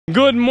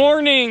Good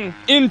morning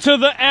into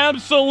the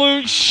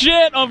absolute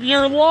shit of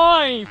your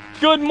life.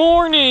 Good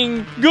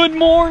morning. Good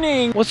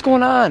morning. What's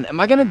going on? Am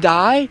I gonna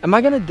die? Am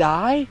I gonna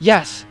die?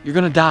 Yes, you're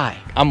gonna die.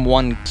 I'm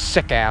one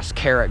sick-ass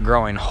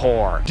carrot-growing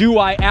whore. Do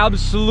I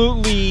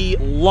absolutely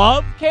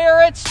love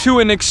carrots to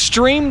an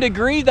extreme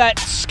degree that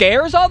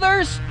scares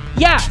others?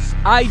 Yes,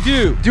 I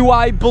do. Do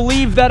I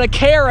believe that a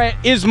carrot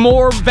is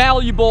more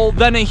valuable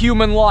than a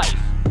human life?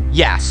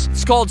 Yes.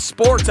 It's called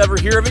sports. Ever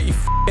hear of it, you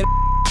f***ing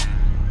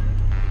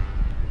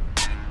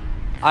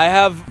I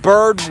have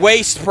bird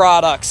waste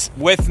products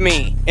with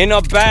me in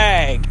a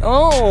bag.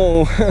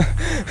 Oh,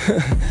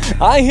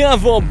 I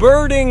have a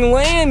birding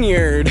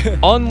lanyard.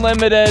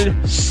 Unlimited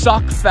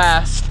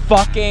Suckfest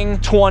fucking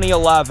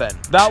 2011.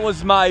 That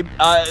was my,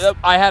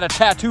 I had a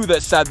tattoo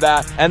that said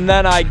that, and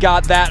then I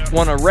got that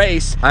one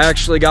erased. I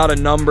actually got a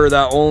number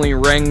that only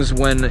rings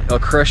when a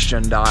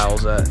Christian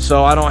dials it.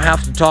 So I don't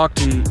have to talk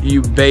to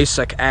you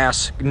basic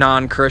ass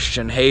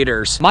non-Christian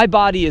haters. My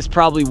body is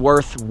probably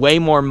worth way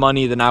more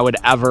money than I would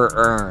ever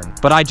earn,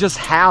 but I just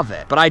have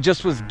it. But I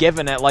just was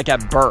given it like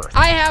at birth.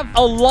 I have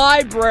a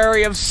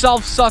library of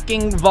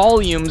self-sucking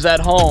volumes at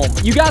home.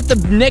 You got the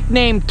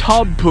nickname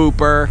Tub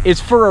Pooper. It's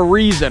for a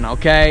reason,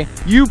 okay?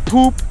 You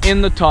poop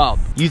in the tub.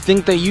 You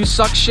think that you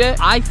suck shit?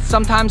 I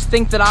sometimes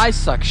think that I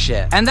suck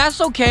shit. And that's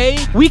okay.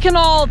 We can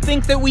all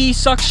think that we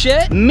suck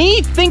shit.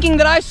 Me thinking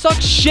that I suck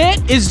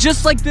shit is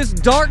just like this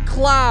dark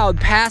cloud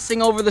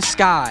passing over the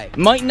sky.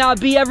 Might not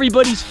be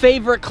everybody's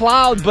favorite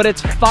cloud, but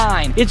it's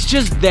fine. It's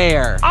just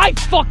there. I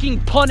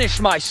fucking punish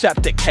my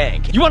septic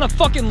tank. You want a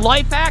fucking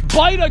life hack?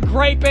 Bite a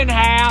grape in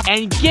half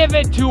and give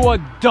it to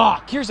a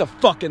duck. Here's a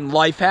fucking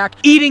life hack.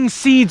 Eating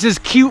seeds is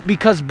cute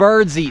because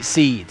birds eat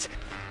seeds.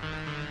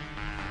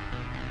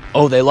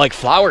 Oh, they like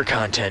flower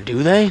content,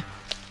 do they?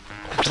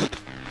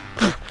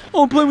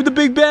 Oh, play with the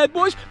big bad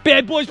boys.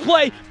 Bad boys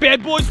play.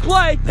 Bad boys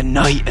play. The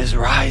night is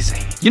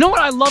rising. You know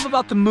what I love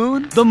about the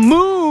moon? The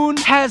moon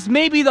has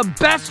maybe the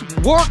best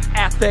work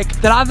ethic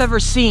that I've ever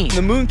seen.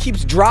 The moon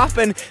keeps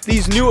dropping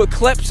these new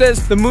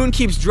eclipses. The moon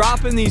keeps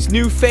dropping these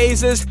new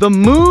phases. The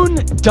moon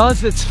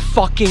does its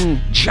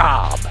fucking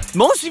job.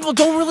 Most people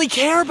don't really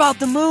care about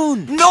the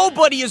moon.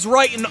 Nobody is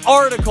writing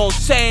articles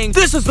saying,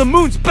 this is the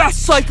moon's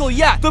best cycle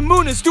yet. The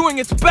moon is doing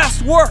its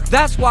best work.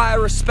 That's why I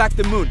respect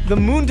the moon. The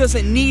moon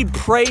doesn't need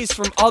praise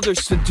from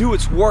others to do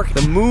its work.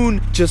 The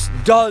moon just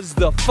does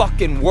the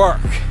fucking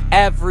work.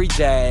 Every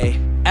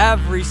day,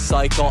 every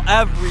cycle,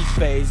 every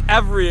phase,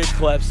 every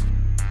eclipse.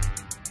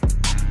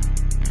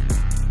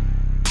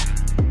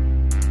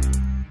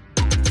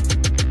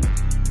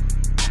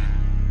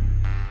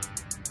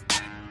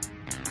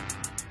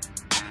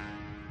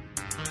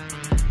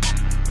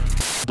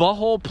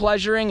 Butthole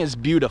pleasuring is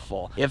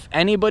beautiful. If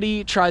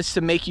anybody tries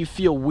to make you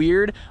feel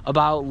weird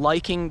about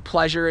liking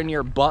pleasure in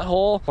your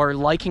butthole or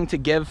liking to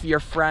give your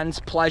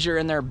friends pleasure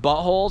in their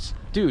buttholes,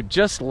 dude,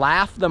 just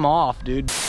laugh them off, dude.